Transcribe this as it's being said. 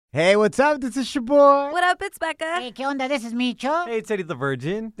Hey, what's up? This is your boy. What up? It's Becca. Hey, ¿qué onda? This is Micho. Hey, it's Eddie the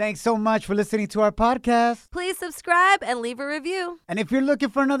Virgin. Thanks so much for listening to our podcast. Please subscribe and leave a review. And if you're looking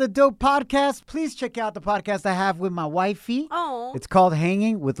for another dope podcast, please check out the podcast I have with my wifey. Oh. It's called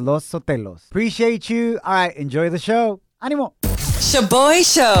Hanging with Los Sotelos. Appreciate you. All right, enjoy the show. Ánimo. Shaboy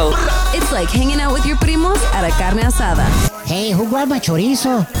Show. It's like hanging out with your primos at a carne asada. Hey, who grabbed my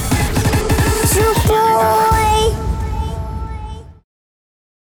chorizo?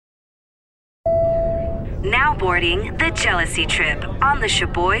 Now boarding the jealousy trip on the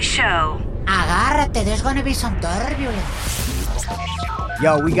Shaboy Show. Agárrate, there's gonna be some turbulence.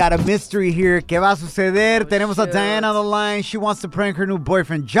 Yo, we got a mystery here. ¿Qué va a suceder? Tenemos a Diana on the line. She wants to prank her new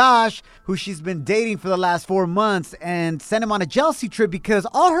boyfriend, Josh, who she's been dating for the last 4 months, and send him on a jealousy trip because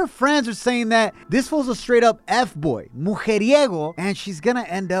all her friends are saying that this fool's a straight-up F-boy, mujeriego, and she's gonna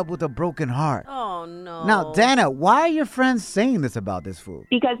end up with a broken heart. Oh, no. Now, Dana, why are your friends saying this about this fool?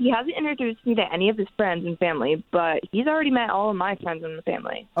 Because he hasn't introduced me to any of his friends and family, but he's already met all of my friends and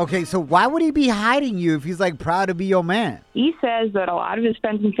family. Okay, so why would he be hiding you if he's, like, proud to be your man? He says that a lot of his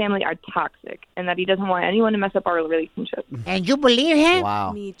friends and family are toxic and that he doesn't want anyone to mess up our relationship. And you believe him?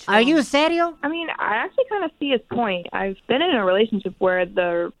 Wow. Micho. Are you serio? I mean, I actually kind of see his point. I've been in a relationship where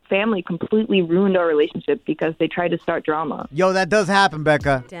the family completely ruined our relationship because they tried to start drama. Yo, that does happen,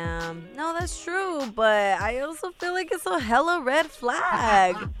 Becca. Damn. No, that's true, but I also feel like it's a hella red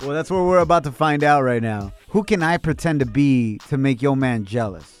flag. Well, that's what we're about to find out right now. Who can I pretend to be to make your man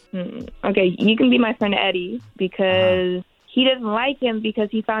jealous? Okay, you can be my friend Eddie because he doesn't like him because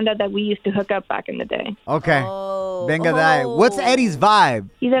he found out that we used to hook up back in the day. Okay. Oh. Venga dae. What's Eddie's vibe?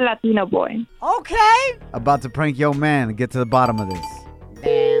 He's a Latino boy. Okay. About to prank your man and get to the bottom of this.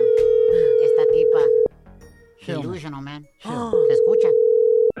 Damn. Esta tipa. Delusional, man. Se escucha.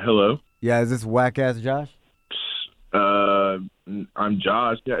 Hello. Yeah, is this whack-ass Josh? I'm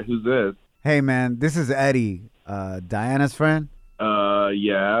Josh. Yeah, who's this? Hey, man, this is Eddie, Diana's friend.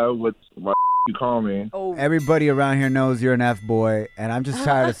 Yeah, why you call me? Oh. Everybody around here knows you're an F-boy, and I'm just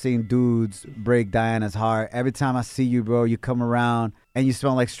tired of seeing dudes break Diana's heart. Every time I see you, bro, you come around and you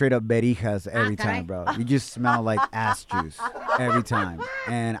smell like straight-up berijas every time, bro. You just smell like ass juice every time.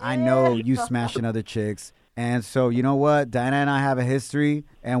 And I know you smashing other chicks. And so, you know what? Diana and I have a history,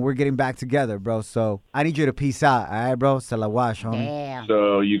 and we're getting back together, bro. So I need you to peace out, all right, bro? Se la wash, homie. Damn.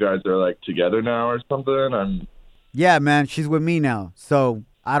 So you guys are like together now or something? Yeah, man, she's with me now. So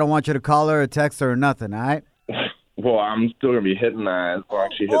I don't want you to call her or text her or nothing, all right? Well, I'm still gonna be hitting that as long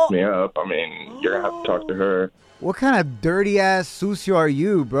as she hits me up. I mean, you're gonna have to talk to her. What kind of dirty-ass sucio are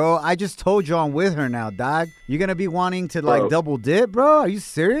you, bro? I just told you I'm with her now, dog. You're going to be wanting to, like, Bro. double dip, bro? Are you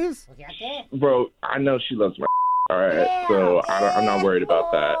serious? Bro, I know she loves my all right, so I'm not worried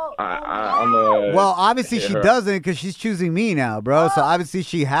about that. I'm a Well, obviously she her- doesn't because she's choosing me now, bro. So obviously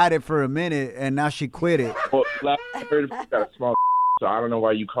she had it for a minute, and now she quit it. Well, last I heard she got a small. So I don't know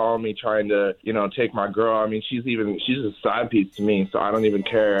why you call me trying to, take my girl. I mean, she's a side piece to me, so I don't even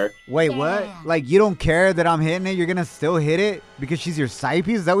care. Wait, what? Like, you don't care that I'm hitting it? You're going to still hit it because she's your side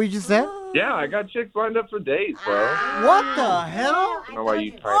piece? Is that what you just said? Yeah, I got chicks lined up for dates, bro. What the hell? I don't know why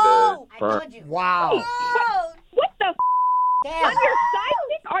you trying to burn. Wow. What the f***? Damn. On your side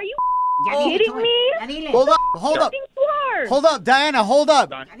chick? Are you Ya dile kidding tú, me? ya dile. Hold up. fucking swear? Hold up, Diana, hold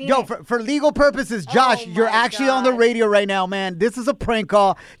up. Yo, for legal purposes, Josh, you're actually on the radio right now, man. This is a prank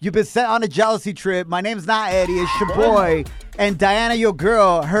call. You've been sent on a jealousy trip. My name's not Eddie, it's your boy. And Diana, your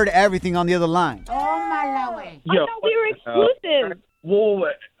girl, heard everything on the other line. Tómala, güey. I thought we were exclusive. Well,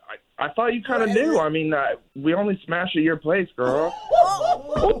 I thought you kind of knew. I mean, we only smash at your place, girl.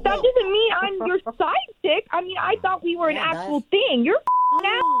 Well, that doesn't mean I'm your side chick. I mean, I thought we were an actual thing. You're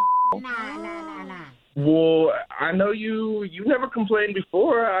now. Nah. Well, I know you never complained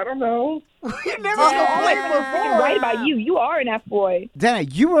before. I don't know. You never You're right about you. You are an F-boy. Dana,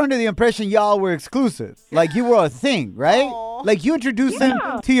 you were under the impression y'all were exclusive. Like you were a thing, right? Like you introduced him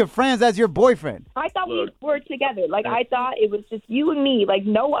to your friends as your boyfriend. I thought Look. we were together. Like, I thought it was just you and me. Like,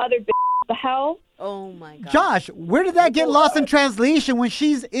 no other bitch. What the hell? Oh, my God. Josh, where did that get lost in translation when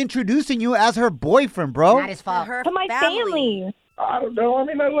she's introducing you as her boyfriend, bro? Not his fault. Her To my family. I don't know. I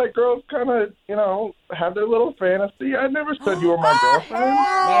mean, I let girls kind of, have their little fantasy. I never said you were my girlfriend.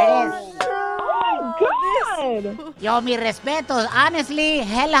 There it is. Oh, God. Yo, mi respetos. Honestly,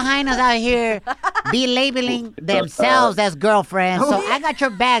 hella hyenas out here be labeling themselves as girlfriends. So I got your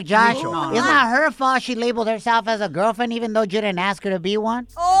back, Josh. It's not her fault she labeled herself as a girlfriend even though you didn't ask her to be one.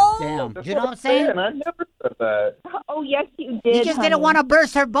 Oh. Damn. You know what I'm saying? I never said that. Oh, yes, you did. You just didn't want to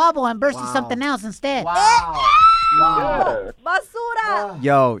burst her bubble and burst to something else instead. Wow. Yeah. Basura.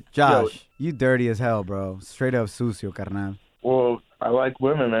 Yo, Josh, you dirty as hell, bro. Straight up sucio, carnal. Well, I like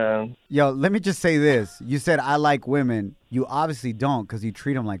women, man. Yo, let me just say this. You said, I like women. You obviously don't because you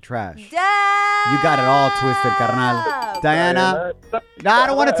treat them like trash. Damn! You got it all twisted, carnal. Diana, no, I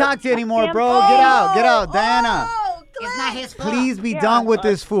don't want to talk to you anymore, bro. Get out. Diana. It's not his fault. Please be done with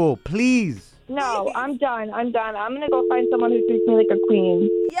this fool. Please. No, I'm done. I'm going to go find someone who treats me like a queen.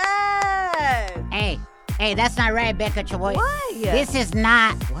 Yes! Hey, that's not right, Becca Chaboy. Why? This is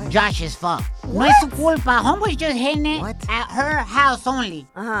not Josh's fault. No es su culpa. Homeboy's just hitting it at her house only.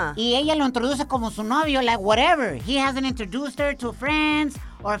 Uh-huh. Y ella lo introduce como su novio, like whatever. He hasn't introduced her to friends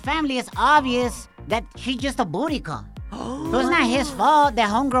or family. It's obvious that she's just a booty call. So it's not his fault that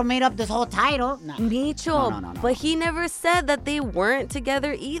homegirl made up this whole title. Micho, No. but he never said that they weren't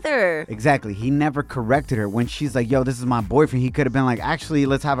together either. Exactly. He never corrected her when she's like, yo, this is my boyfriend. He could have been like, actually,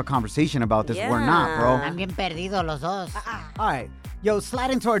 let's have a conversation about this. We're not, bro. I'm bien perdido los dos. All right. Yo, slide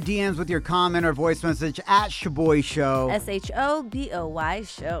into our DMs with your comment or voice message at Shaboy Show. SHOBOY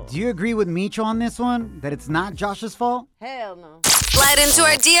show. Do you agree with Micho on this one? That it's not Josh's fault? Hell no. Slide into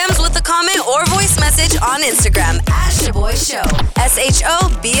our DMs with a comment or voice message on Instagram at Shaboy Show.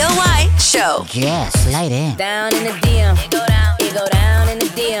 SHOBOY Show. Yeah, slide in. Down in the DM. It go down in the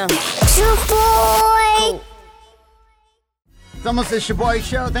DM. Shaboy. Somos el Shaboy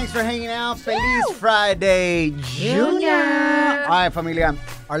Show. Thanks for hanging out. Feliz Friday, Junior. All right, familia.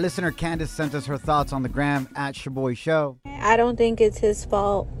 Our listener Candace sent us her thoughts on the gram at Shaboy Show. I don't think it's his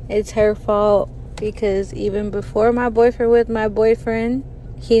fault. It's her fault because even before my boyfriend with my boyfriend,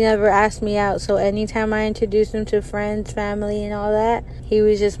 he never asked me out. So anytime I introduced him to friends, family, and all that, he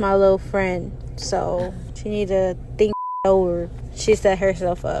was just my little friend. So she need to think over. She set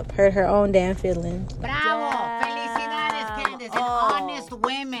herself up, hurt her own damn feelings. Bravo. Felicidades, Candace. And honest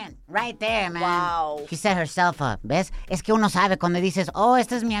women. Right there, man. Wow. She set herself up. ¿Ves? Es que uno sabe cuando dices, oh,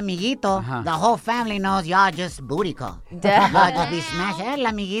 este es mi amiguito. The whole family knows y'all just booty call. Y'all just be smashed. El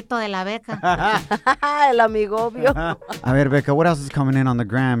amiguito de la Becca. El amigo obvio. A ver, Becca, what else is coming in on the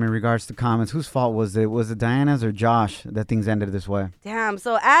gram in regards to comments? Whose fault was it? Was it Diana's or Josh that things ended this way? Damn.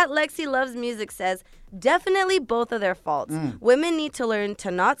 So at Lexi Loves Music says, definitely both of their faults. Women need to learn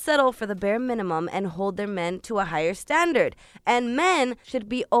to not settle for the bare minimum and hold their men to a higher standard. And men should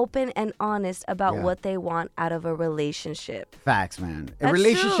be open and honest about what they want out of a relationship. Facts, man. A That's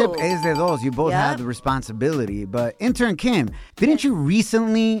relationship true. is de dos. You both have the responsibility. But intern Kim, didn't you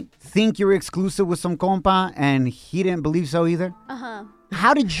recently think you were exclusive with some compa and he didn't believe so either? Uh-huh.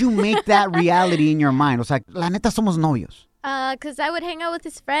 How did you make that reality in your mind? O sea, la neta somos novios. Because I would hang out with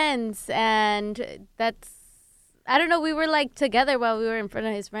his friends, and that's, I don't know, we were like together while we were in front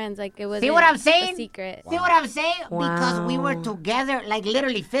of his friends. Like it was See what I'm saying? a secret. See what I'm saying? Because we were together, like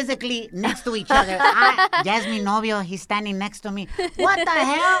literally physically next to each other. Ya es mi novio, he's standing next to me. What the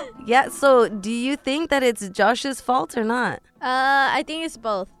hell? Yeah, so do you think that it's Josh's fault or not? I think it's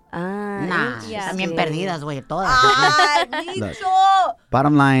both. Nah, Yeah. están bien perdidas, güey, todas. Look,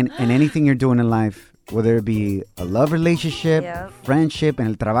 bottom line, in anything you're doing in life, whether it be a love relationship, friendship, en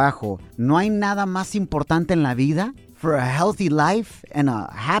el trabajo, no hay nada más importante en la vida for a healthy life and a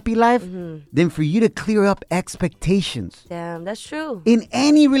happy life than for you to clear up expectations. Damn, that's true. In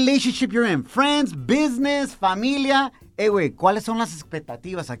any relationship you're in, friends, business, familia, güey, ¿cuáles son las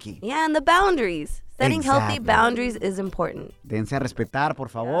expectativas aquí? Yeah, and the boundaries. Setting healthy boundaries is important. Dense a respetar, por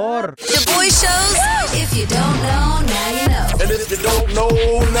favor. Shaboy Shows. If you don't know, now you know. And if you don't know,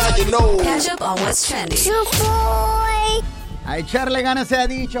 now you know. Catch up on what's trending. A echarle ganas se ha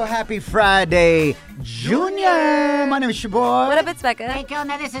dicho. Happy Friday, Junior. My name is Shaboy. What up, it's Becca. Hey, ¿qué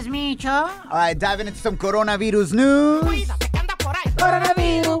onda? This is Micho. All right, diving into some coronavirus news.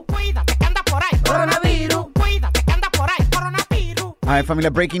 Coronavirus. All right,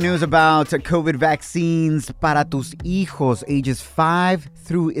 familia, breaking news about COVID vaccines para tus hijos, ages 5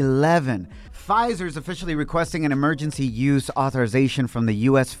 through 11. Pfizer is officially requesting an emergency use authorization from the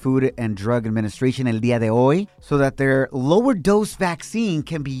U.S. Food and Drug Administration el día de hoy so that their lower dose vaccine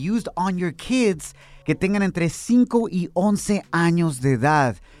can be used on your kids que tengan entre 5 y 11 años de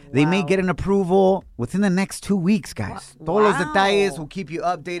edad. They may get an approval within the next 2 weeks, guys. Todos los detalles will keep you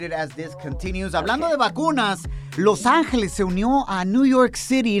updated as this continues. Hablando de vacunas, Los Ángeles se unió a New York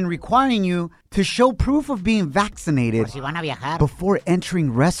City in requiring you to show proof of being vaccinated Por si van a viajar. before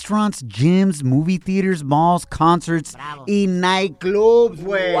entering restaurants, gyms, movie theaters, malls, concerts, y nightclubs,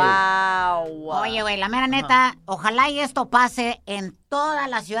 güey. Wow. Oye, güey, la mera neta, ojalá y esto pase en todas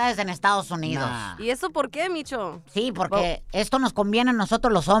las ciudades en Estados Unidos. ¿Y eso por qué, Micho? Sí, porque esto nos conviene a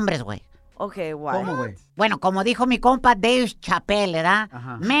nosotros los hombres, güey. Okay, why? ¿Cómo, güey? Bueno, como dijo mi compa Dave Chappelle, ¿verdad?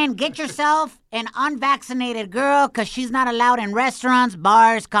 Man, get yourself an unvaccinated girl because she's not allowed in restaurants,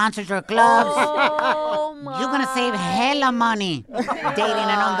 bars, concerts, or clubs. Oh, my. You're going to save hella money dating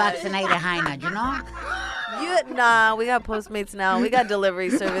an unvaccinated hyena, you know? Nah, we got Postmates now. We got delivery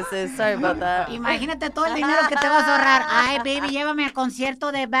services. Sorry about that. Imagínate todo el dinero que te vas a ahorrar. Ay, baby, llévame al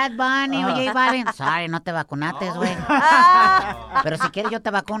concierto de Bad Bunny o J Balvin. Sorry, no te vacunaste, güey. Pero si quieres, yo te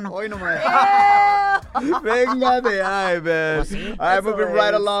vacuno. Hoy no me... Venga de ahí, man. Pues sí. All right, moving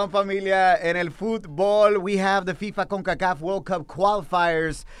right along, familia. En el fútbol, we have the FIFA CONCACAF World Cup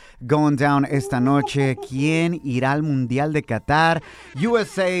qualifiers going down esta noche. ¿Quién irá al Mundial de Qatar?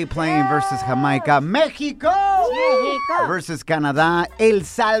 USA playing versus Jamaica. México versus Canadá. El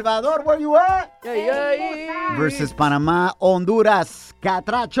Salvador, where you at? Versus Panamá. Honduras,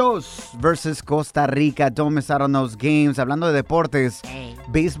 Catrachos versus Costa Rica. Don't miss out on those games. Hablando de deportes,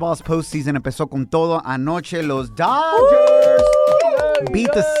 baseball's postseason empezó con todo anoche. Los Dodgers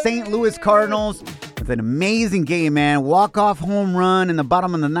beat the St. Louis Cardinals with an amazing game, man. Walk-off home run in the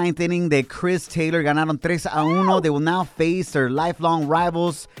bottom of the ninth inning de Chris Taylor. Ganaron 3-1. They will now face their lifelong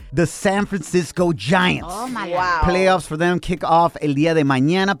rivals, the San Francisco Giants. Oh, my Wow. Playoffs for them kick off el día de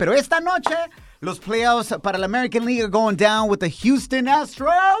mañana. Pero esta noche, los playoffs para la American League are going down with the Houston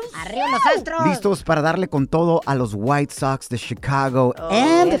Astros. Arriba los Astros. Listos para darle con todo a los White Sox de Chicago.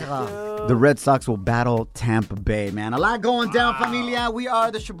 And the Red Sox will battle Tampa Bay, man. A lot going down, familia. We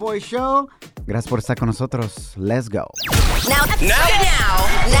are the Shaboy Show. Gracias por estar con nosotros. Let's go. Now.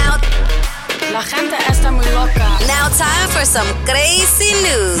 La gente está muy loca. Now time for some crazy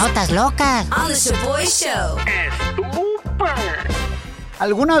news Notas locas. on the Shaboy Show.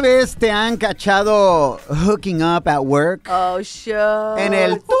 ¿Alguna vez te han cachado hooking up at work? Oh, sure. En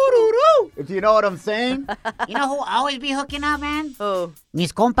el tururú, if you know what I'm saying. You know who always be hooking up, man? Oh.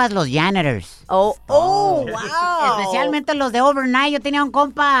 Mis compas, los janitors. Oh, wow. Especialmente los de overnight. Yo tenía un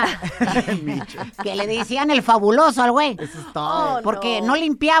compa que le decían el fabuloso al güey. Porque no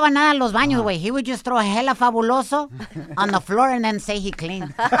limpiaba nada en los baños, güey. He would just throw hella fabuloso on the floor and then say he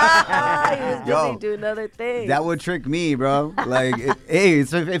cleaned. He was busy Yo, doing other things. That would trick me, bro. Like, hey,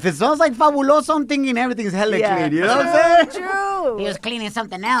 so if it smells like fabuloso, I'm thinking everything's hella clean. You know what I'm saying? True. He was cleaning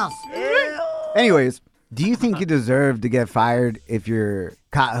something else. Anyways, do you think you deserve to get fired if you're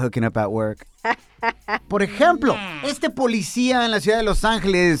caught hooking up at work? Por ejemplo, este policía en la ciudad de Los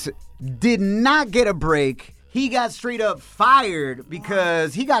Ángeles did not get a break. He got straight up fired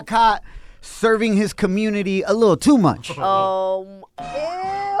because he got caught serving his community a little too much. Oh,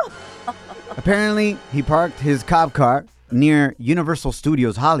 ew. Apparently, he parked his cop car near Universal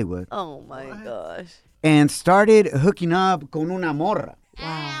Studios Hollywood Oh, my gosh. and started hooking up con una morra.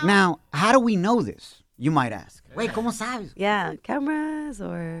 Wow. Now, how do we know this? You might ask. Wait, ¿cómo sabes? Yeah, cameras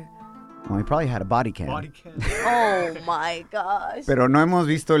or... Well, he probably had a body cam. Oh, my gosh. Pero no hemos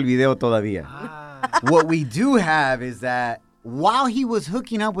visto el video todavía. What we do have is that while he was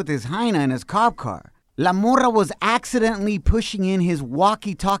hooking up with his hyena in his cop car, La Morra was accidentally pushing in his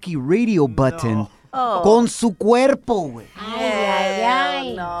walkie-talkie radio button con su cuerpo, güey.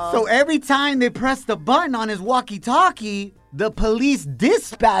 So every time they pressed the button on his walkie-talkie, the police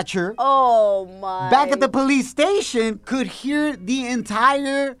dispatcher back at the police station could hear the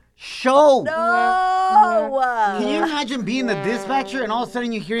entire show. No! Can you imagine being the dispatcher and all of a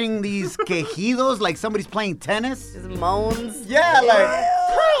sudden you're hearing these quejidos like somebody's playing tennis? Just moans. Yeah,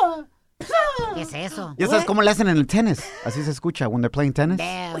 like... ¿Qué es eso? Ya sabes cómo le hacen en el tenis. Así se escucha when they're playing tennis.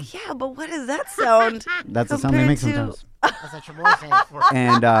 Damn. Well, yeah, but what does that sound? That's the sound they make compared to- sometimes. That's what your boy says.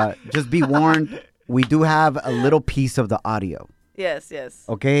 And just be warned, we do have a little piece of the audio. Yes, yes.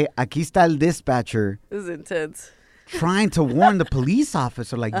 Okay? Aquí está el dispatcher This is intense. trying to warn the police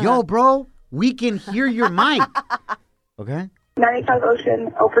officer, like, yo, bro, we can hear your mic. Okay? 95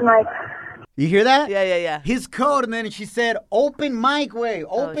 Ocean, open mic. You hear that? Yeah. His code, and then she said, open mic way,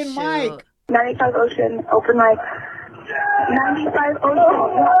 open mic. 95 Ocean, open mic. 95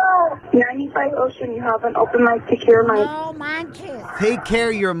 Ocean. 95 Ocean, you have an open mic. Take care of mic. No manches. Take care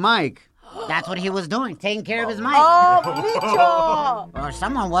of your mic. That's what he was doing, taking care of his mic. Oh, Micho! Or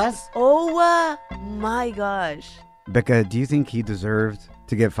someone was. Oh, my gosh. Becca, do you think he deserved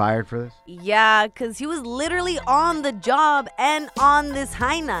to get fired for this? Yeah, because he was literally on the job and on this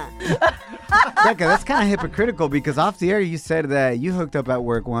hyena. Becca, that's kind of hypocritical because off the air you said that you hooked up at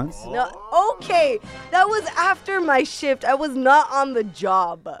work once. No, okay, that was after my shift. I was not on the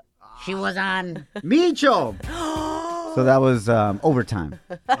job. She was on. Micho! So that was overtime.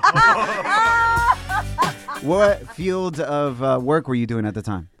 What field of work were you doing at the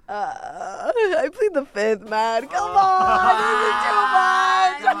time? I plead the fifth, man. Come on, this is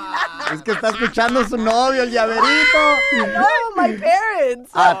too much. Es que está escuchando a su novio, el llaverito. No, my parents.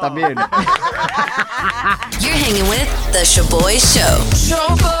 Ah, también. You're hanging with The Shaboy Show.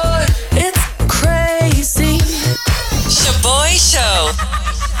 Shaboy, it's crazy. Shaboy Show.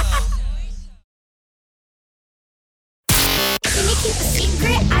 Can you keep a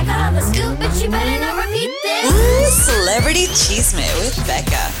secret? I got all the scoop, but you better not repeat this. Ooh, Celebrity Cheesemate with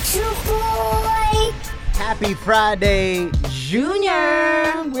Becca. Shaboy. Happy Friday,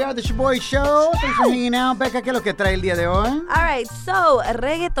 Junior. We are The Shaboy Show. Thanks for hanging out. Becca, ¿qué es lo que trae el día de hoy? All right, so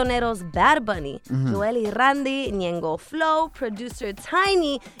reggaetoneros Bad Bunny, Joel y Randy, Ñengo Flow, producer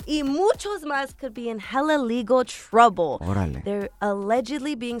Tiny, y muchos más could be in hella legal trouble. Órale. They're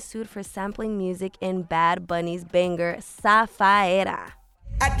allegedly being sued for sampling music in Bad Bunny's banger Zafaera.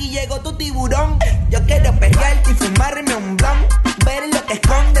 Aquí llegó tu tiburón. Yo quiero perrearte y fumarme un blon. Ver lo que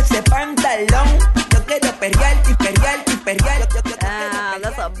esconde ese pantalón. Yo quiero perrearte y perrearte y perrearte.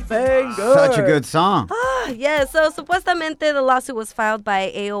 That's a banger. Such a good song. Yeah, so supuestamente the lawsuit was filed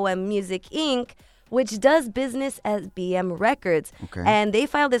by AOM Music Inc., which does business as BM Records. Okay. And they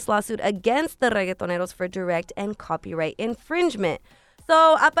filed this lawsuit against the reggaetoneros for direct and copyright infringement.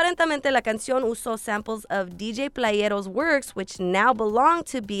 So, aparentemente, la canción usó samples of DJ Playero's works, which now belong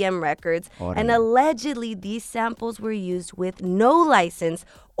to BM Records. Órale. And allegedly, these samples were used with no license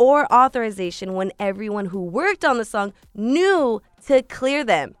or authorization when everyone who worked on the song knew to clear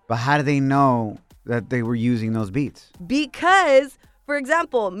them. But how do they know that they were using those beats? Because, for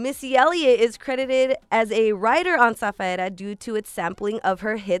example, Missy Elliott is credited as a writer on Zafaera due to its sampling of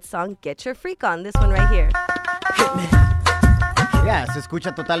her hit song Get Your Freak On. This one right here. Yeah, se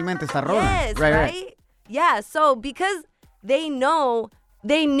escucha totalmente esta rola. Yes, right? Yeah, so because they knew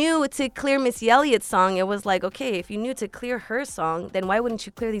to clear Missy Elliott's song, it was like, okay, if you knew to clear her song, then why wouldn't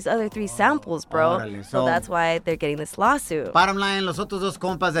you clear these other three samples, bro? Órale, so that's why they're getting this lawsuit. Bottom line, los otros dos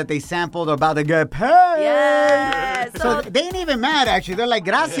compas that they sampled are about to get paid. Yeah. So they ain't even mad, actually. They're like,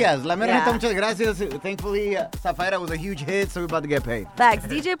 gracias. La mera Yeah. neta, muchas gracias. Thankfully, Zafaera was a huge hit, so we're about to get paid. Facts.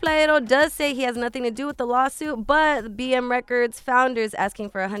 DJ Playero does say he has nothing to do with the lawsuit, but BM Records founders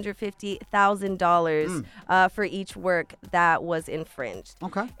asking for $150,000 for each work that was infringed.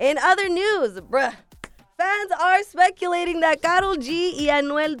 Okay. In other news, fans are speculating that Karol G y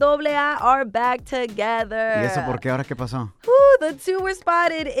Anuel AA are back together. ¿Y eso por qué? ¿Ahora qué pasó? The two were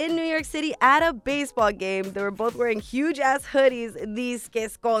spotted in New York City at a baseball game. They were both wearing huge-ass hoodies, disque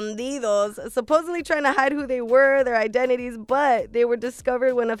escondidos, supposedly trying to hide who they were, their identities, but they were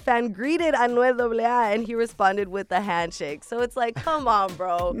discovered when a fan greeted Anuel AA and he responded with a handshake. So it's like, come on,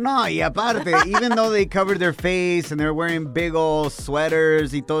 bro. No, y aparte, even though they covered their face and they're wearing big old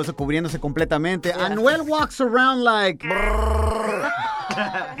sweaters y todo eso cubriéndose completamente, Anuel walks around like...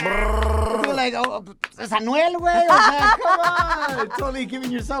 like, oh, es Anuel, güey. O sea, come on. Totally giving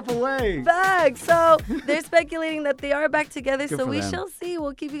yourself away. Back. So they're speculating that they are back together. Good so for we them. shall see.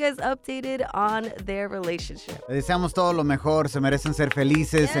 We'll keep you guys updated on their relationship. Le deseamos todo lo mejor. Se merecen ser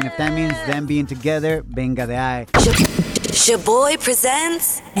felices. Yes. And if that means them being together, venga de ahí. Shaboy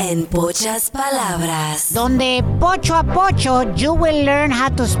presents En Pochas Palabras. Donde pocho a pocho, you will learn how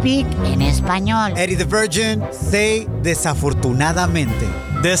to speak en español. Eddie the Virgin, say desafortunadamente.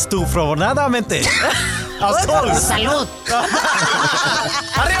 Destufronadamente. ¡Salud!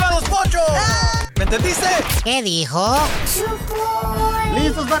 ¡Arriba los pochos! ¿Me entendiste? ¿Qué dijo?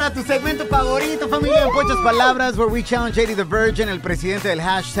 Listos para tu segmento favorito, familia, en Pochas Palabras, where we challenge Eddie the Virgin, el presidente del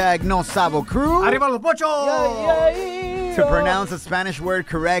hashtag No Sabo Crew. ¡Arriba los pochos! To pronounce a Spanish word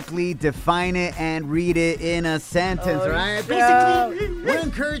correctly, define it, and read it in a sentence, right? Basically, we're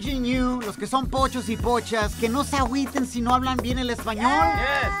encouraging you, los que son pochos y pochas, que no se agüiten si no hablan bien el español.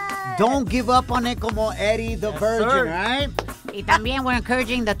 Yes. Don't give up on it como Eddie the Virgin, right? Y también we're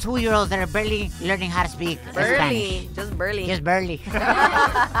encouraging the 2-year-olds that are barely learning how to speak Spanish. Just barely. Just barely.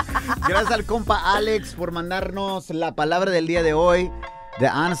 Gracias al compa Alex por mandarnos la palabra del día de hoy.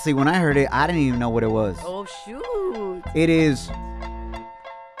 That honestly, when I heard it, I didn't even know what it was. Oh, shoot. It is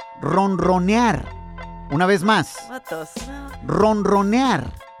ronronear. Una vez más. What the smell? Ronronear.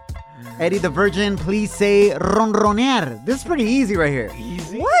 Eddie the Virgin, please say ronronear. This is pretty easy right here.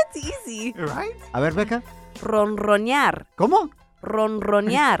 Easy? What? Easy. Right? A ver, Becca. Ronronear. ¿Cómo?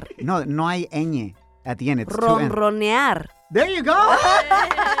 Ronronear. No hay ñ at the end. It's two N. Ronronear. There you go.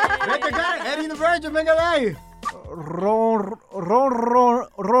 Becca got it. Eddie the Virgin, venga de ahí.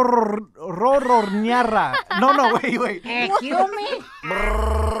 Rorñarra. No, wait. Excuse me?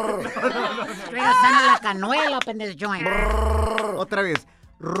 Estoy usando la canuela, pendejo joint. Otra vez.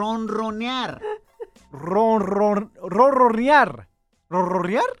 Ronronear. Rorronear.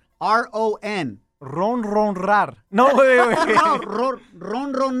 ¿Rorronear? R-O-N. Ronronrar. No, wait.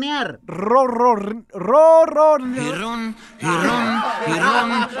 Ronronear. Ron.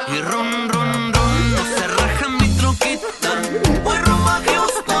 Se raja mi troquita. Voy rumbo a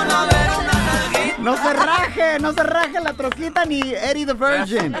Houston a ver una nalguita. No se raje la troquita ni Eddie the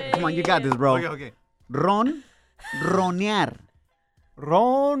Virgin. Come on, you got this, bro. Okay. Ronronear.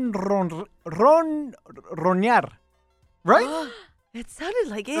 Ronronear. Right? It sounded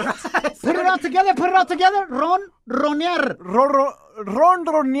like it. Put it all together. Ronronear.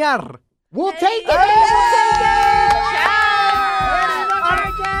 Ronronear. We'll take it.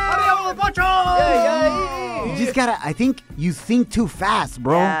 You just gotta, I think you think too fast,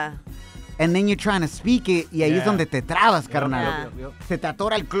 bro. Yeah. And then you're trying to speak it, y ahí es donde te trabas, carnal. Yep. Se te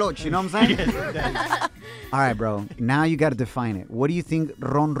atora el clutch, you know what I'm saying? All right, bro. Now you gotta define it. What do you think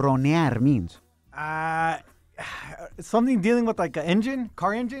ronronear means? Something dealing with like an engine,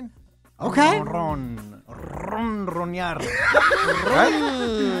 car engine. Okay. Ronronear.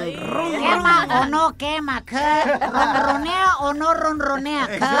 Quema o no quema, cut. Ronronea o no ronronea,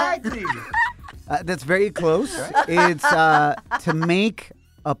 cut. Exactly. That's very close. It's to make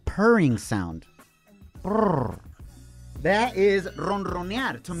a purring sound. Brr. That is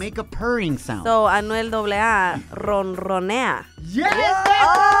ronronear, to make a purring sound. So, Anuel AA, ronronea. Yes!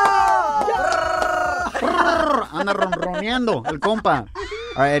 Anda ronroneando el compa.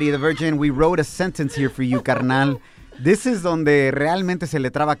 All right, Eddie the Virgin, we wrote a sentence here for you, carnal. This is donde realmente se le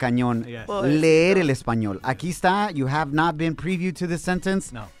traba cañón. Yes. Leer el español. Aquí está. You have not been previewed to this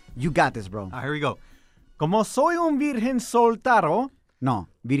sentence. No. You got this, bro. Here we go. Como soy un virgen soltero. No,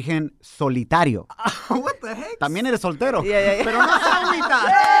 virgen solitario. What the heck? También eres soltero. Yeah. Pero no solita.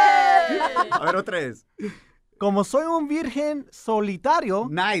 A ver, otra vez. Como soy un virgen solitario.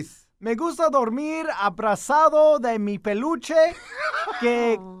 Nice. Me gusta dormir abrazado de mi peluche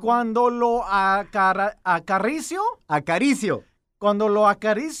que cuando lo acaricio, cuando lo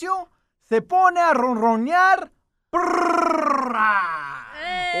acaricio, se pone a ronronear.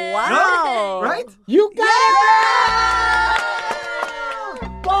 Wow. Right? You got it!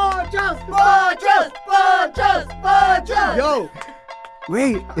 Pochos! Yo,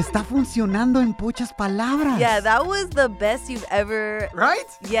 wait, está funcionando en pochas palabras. Yeah, that was the best you've ever... Right?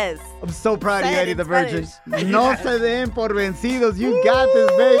 Yes. I'm so proud of you, Said Eddie in the Virgin. Spanish. No se den por vencidos. You got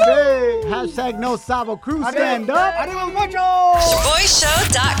this, baby. Hashtag no Sabo Crew. Stand up. ¡Arriba los mochos!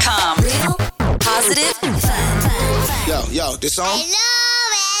 ShaboyShow.com. Real, positive, fun. Yo, this song?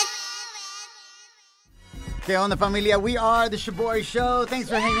 ¿Qué onda, familia? We are the Shaboy Show. Thanks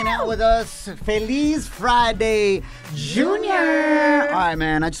for hanging out with us. Feliz Friday, Junior. All right,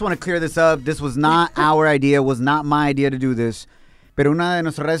 man. I just want to clear this up. This was not our idea. Was not my idea to do this. Pero una de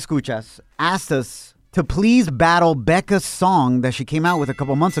nuestras escuchas asked us to please battle Becca's song that she came out with a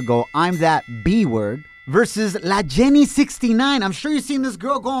couple months ago, I'm That B Word, versus La Jenny69. I'm sure you've seen this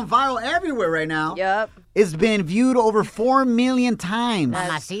girl going viral everywhere right now. Yep. It's been viewed over 4 million times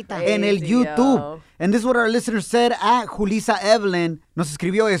Mamacita. en el Crazy, YouTube. yo. And this is what our listener said at Julissa Evelyn. Nos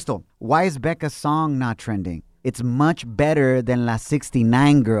escribió esto. Why is Becca's song not trending? It's much better than La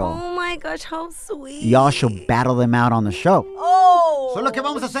 69 girl. Oh my gosh, how sweet. Y'all should battle them out on the show. Oh. So lo que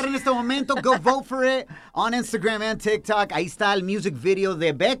vamos a hacer en este momento, go vote for it on Instagram and TikTok. Ahí está el music video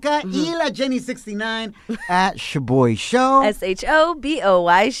de Becca y la Jenny69 at Shaboy Show.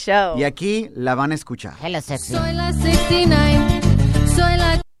 SHOBOY Show. Y aquí la van a escuchar. Hella sexy. Soy la 69, soy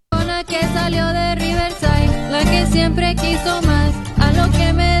la c***ona que salió de Riverside, la que siempre quiso más, a lo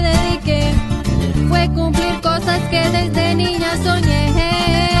que me dediqué fue cumplir cosas que desde niña soñé.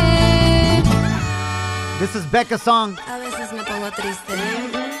 This is Becca's song. A veces me pongo triste,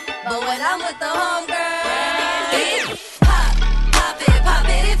 but when I'm with the homegirl, Pop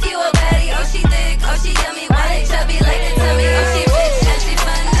it if you a baddie. Oh, she thick, oh, she yummy, white, chubby like the tummy. Oh, she rich and she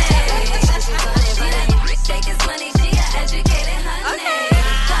funny. She shake his money, she a educated honey.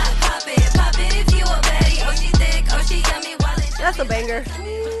 Pop it if you a baddie. Oh, she thick, oh, she yummy, white. That's a banger.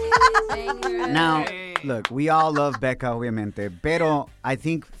 Now, look, we all love Becca, obviamente, pero I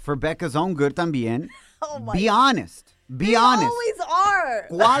think for Becca's own good también, be honest. Be honest. Always are.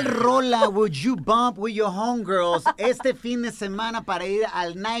 ¿Cuál rola would you bump with your homegirls este fin de semana para ir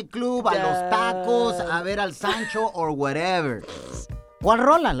al nightclub, a los tacos, a ver al Sancho, or whatever? ¿Cuál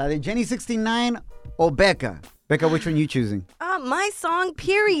rola? ¿La de Jenny69 o Becca? Becca, which one you choosing? My song,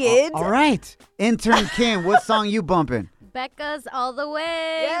 period. All right. Intern Kim, what song you bumping? Becca's all the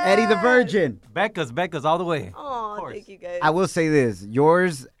way. Eddie the Virgin. Becca's all the way. Oh, thank you guys. I will say this.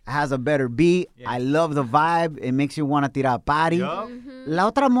 Yours has a better beat. I love the vibe. It makes you want to tirar party. La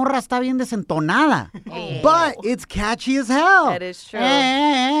otra morra está bien desentonada. But it's catchy as hell. That is true.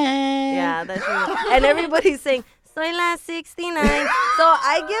 Yeah, that's true. And everybody's saying, soy la 69. So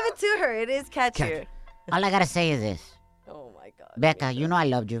I give it to her. It is catchier. All I gotta say is this. Oh, my God. Becca, you know I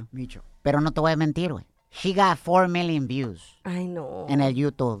loved you. Micho. Pero no te voy a mentir, güey. She got 4 million views. I know. En el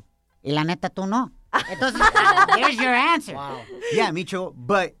YouTube. Y la neta, tú no. Entonces, there's your answer. Wow. Yeah, Micho,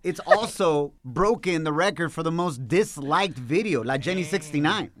 but it's also broken the record for the most disliked video, la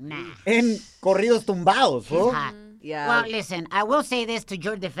Jenny69. Nah. En corridos tumbados, fool. Yeah. Well, listen, I will say this to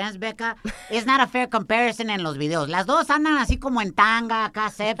your defense, Becca. It's not a fair comparison en los videos. Las dos andan así como en tanga, acá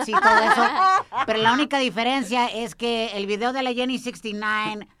sepsi y todo eso. Pero la única diferencia es que el video de la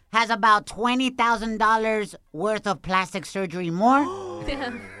Jenny69 has about $20,000 worth of plastic surgery more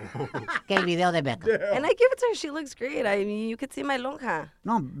que el video de Becca. And I give it to her. She looks great. I mean, you could see my lonja.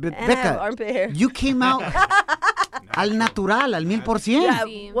 No, And I have Becca, armpit hair. you came out al natural, al 1000%. Yeah,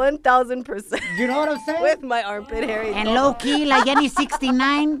 1,000%. You know what I'm saying? With my armpit hair. En low key, la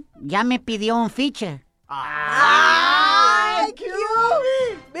Jenny69 ya me pidió un feature. ¡Ay,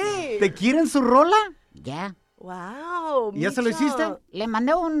 cute! ¿Te quieren su rola? Ya. Wow. ¿Ya se lo hiciste? Le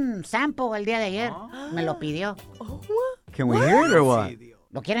mandé un sample el día de ayer. Me lo pidió. Can we hear it or what?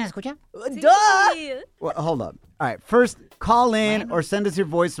 ¿Lo quieren escuchar? Duh! Well, hold up. All right, first, call in or send us your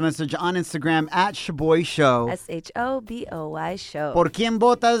voice message on Instagram at Shaboy Show. SHOBOY Show. ¿Por quién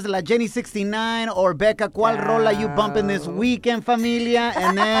votas? La Jenny69 or Becca? ¿Cuál rola you bumping this weekend, familia?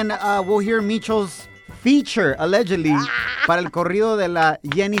 And then we'll hear Micho's feature, allegedly, para el corrido de la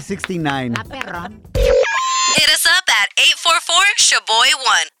Jenny69. Perrón. Hit us up at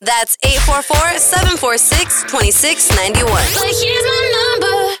 844-SHABOY1. That's 844-746-2691. But here's my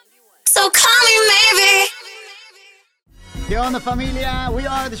number, so call me maybe. ¿Qué onda, familia? We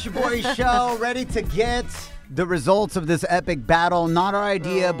are the Shaboy Show, ready to get the results of this epic battle. Not our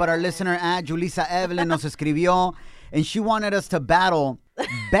idea, but our listener at Julissa Evelyn nos escribió, and she wanted us to battle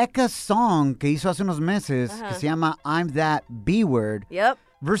Becca's song que hizo hace unos meses, que se llama I'm That B-Word. Yep.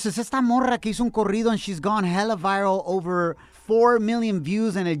 Versus esta morra que hizo un corrido and she's gone hella viral, over 4 million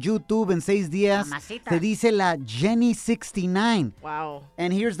views en el YouTube en 6 días. Mamacita. Se dice la Jenny69. Wow.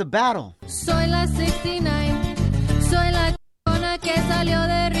 And here's the battle. Soy la 69, soy la chona que salió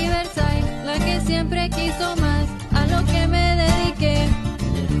de Riverside, la que siempre quiso más, a lo que me dediqué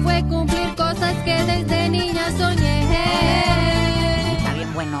fue cumplir cosas que desde niña soñé. Está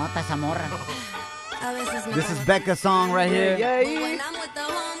bien buenota esa morra. This is Becca's song right here. When I'm with the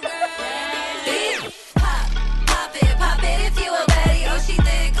homegirl, pop it if you a baddie. Oh, she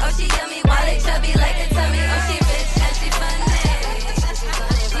thick, oh, she yummy, while they chubby like a tummy. Oh, she rich and she funny.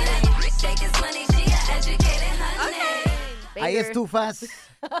 She shake his money, she a educated honey. Hay estufas.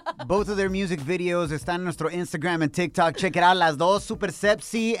 Both of their music videos están en nuestro Instagram and TikTok. Check it out. Las dos super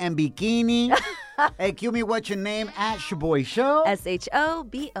sexy and bikini. Hey, cue me what's your name at Shaboy Show.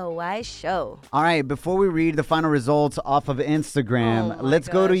 SHOBOY Show. All right, before we read the final results off of Instagram, let's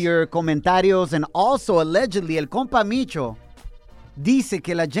go to your comentarios. And also, allegedly, el compa Micho dice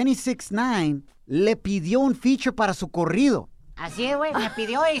que la Jenny69 le pidió un feature para su corrido. Así es, güey. Me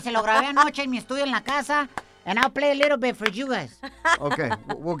pidió y se lo grabé anoche en mi estudio en la casa. And I'll play a little bit for you guys. Okay,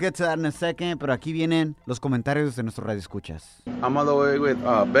 we'll get to that in a second, pero aquí vienen los comentarios de nuestros radioescuchas. I'm all the way with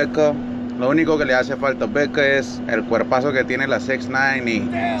Becca. Lo único que le hace falta a Becca es el cuerpazo que tiene la 69 y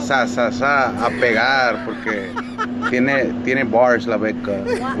a pegar, porque tiene bars la Becca.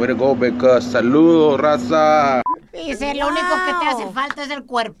 Way to go, Becca. Saludos, raza. Dice, lo único que te hace falta es el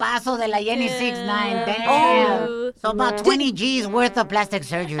cuerpazo de la Jenny69. Damn. So about 20 G's worth of plastic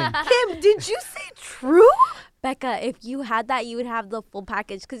surgery. Kim, did you say true? Becca, if you had that, you would have the full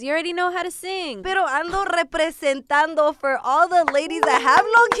package because you already know how to sing. Pero ando representando for all the ladies that have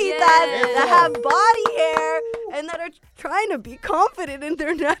lonjitas, that have body hair, and that are trying to be confident in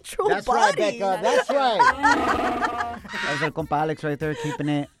their natural That's bodies. right, Becca. That's right. That's el compa Alex right there, keeping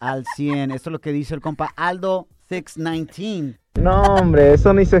it al 100. Esto es lo que dice el compa Aldo 619. No, hombre,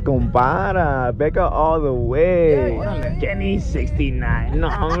 eso ni se compara. Becca all the way. Jenny69. No,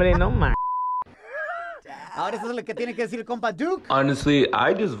 hombre, no más. Ahora eso es lo que tiene que decir el compa Duke. Honestly,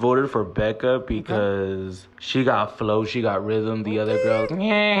 I just voted for Becca because she got flow, she got rhythm. The other girls, like,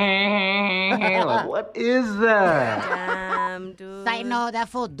 what is that? Damn, dude. Side note, that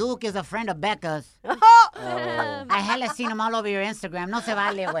fool Duke is a friend of Becca's. I hella seen him all over your Instagram. No se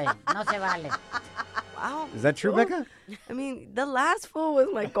vale, güey. No se vale. Wow. Is that true, Becca? I mean, the last fool was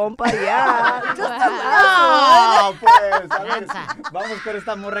my compa, yeah. Just the No, last one. pues. A ver, vamos con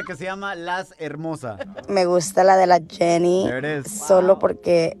esta morra que se llama Las Hermosa. Me gusta la de la Jenny. There it is. Solo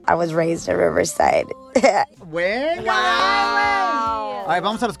porque I was raised in Riverside. Bueno. Wow. All right,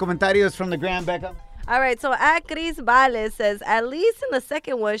 vamos a los comentarios from the gram, Becca. All right, so at Cris Vale says, at least in the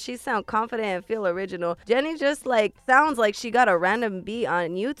second one, she sound confident and feel original. Jenny just sounds like she got a random beat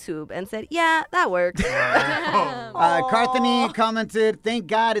on YouTube and said, yeah, that works. Carthony commented, thank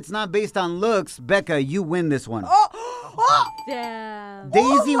God it's not based on looks. Becca, you win this one. Damn.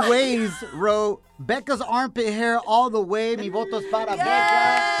 Daisy Ways wrote, Becca's armpit hair all the way. Mi votos para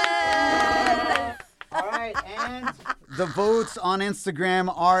Becca. All right, and the votes on Instagram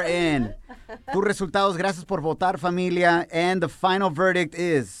are in. Tus resultados, gracias por votar, familia. And the final verdict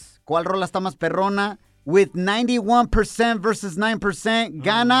is, ¿cuál rola está más perrona? With 91% versus 9%,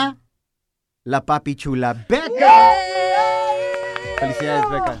 gana la papi chula Becca. Felicidades,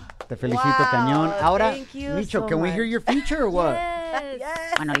 Becca. Te felicito, cañón. Ahora, Micho, can we hear your feature or what?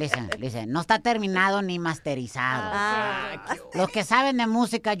 Yes. Bueno, listen. No está terminado ni masterizado. Los que saben de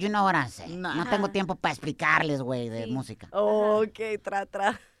música, you know what I say. No tengo tiempo para explicarles, güey, de música. Ok, tra.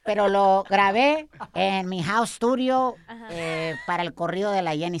 Pero lo grabé en mi house studio para el corrido de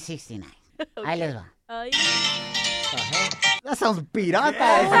la Jenny69. Ahí les va. That sounds pirata.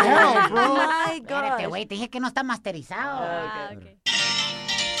 Yeah, bro. My God. Espérate, güey, te dije que no está masterizado. Okay.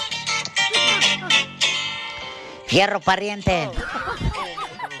 Fierro pariente.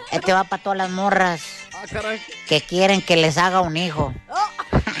 Este va para todas las morras que quieren que les haga un hijo.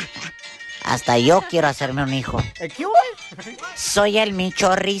 Hasta yo quiero hacerme un hijo. Soy el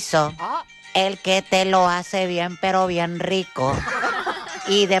michorrizo, el que te lo hace bien, pero bien rico.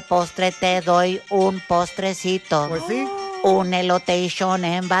 Y de postre te doy un postrecito. Pues sí. Un elotation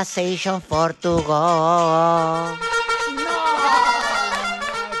en vasation for to go.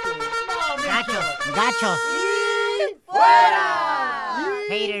 Gachos. ¡Fuera!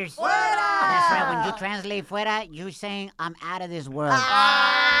 Haters. ¡Fuera! That's right. When you translate fuera, you're saying I'm out of this world.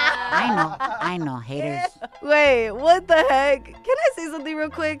 I know, haters. Wait, what the heck? Can I say something real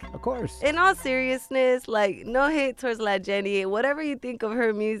quick? Of course. In all seriousness, no hate towards La Jenny. Whatever you think of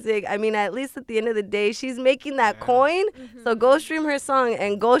her music, I mean, at least at the end of the day, she's making that coin. So go stream her song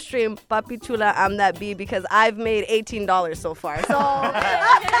and go stream Papi Chula, I'm That B, because I've made $18 so far. So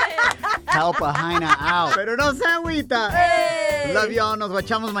help a Jaina out. Pero no se agüita. Hey. Love y'all. Nos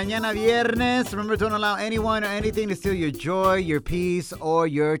guachamos mañana viernes. Remember, don't allow anyone or anything to steal your joy, your peace, or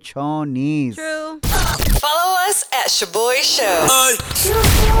your chonies. True. Follow us at Shaboy Show.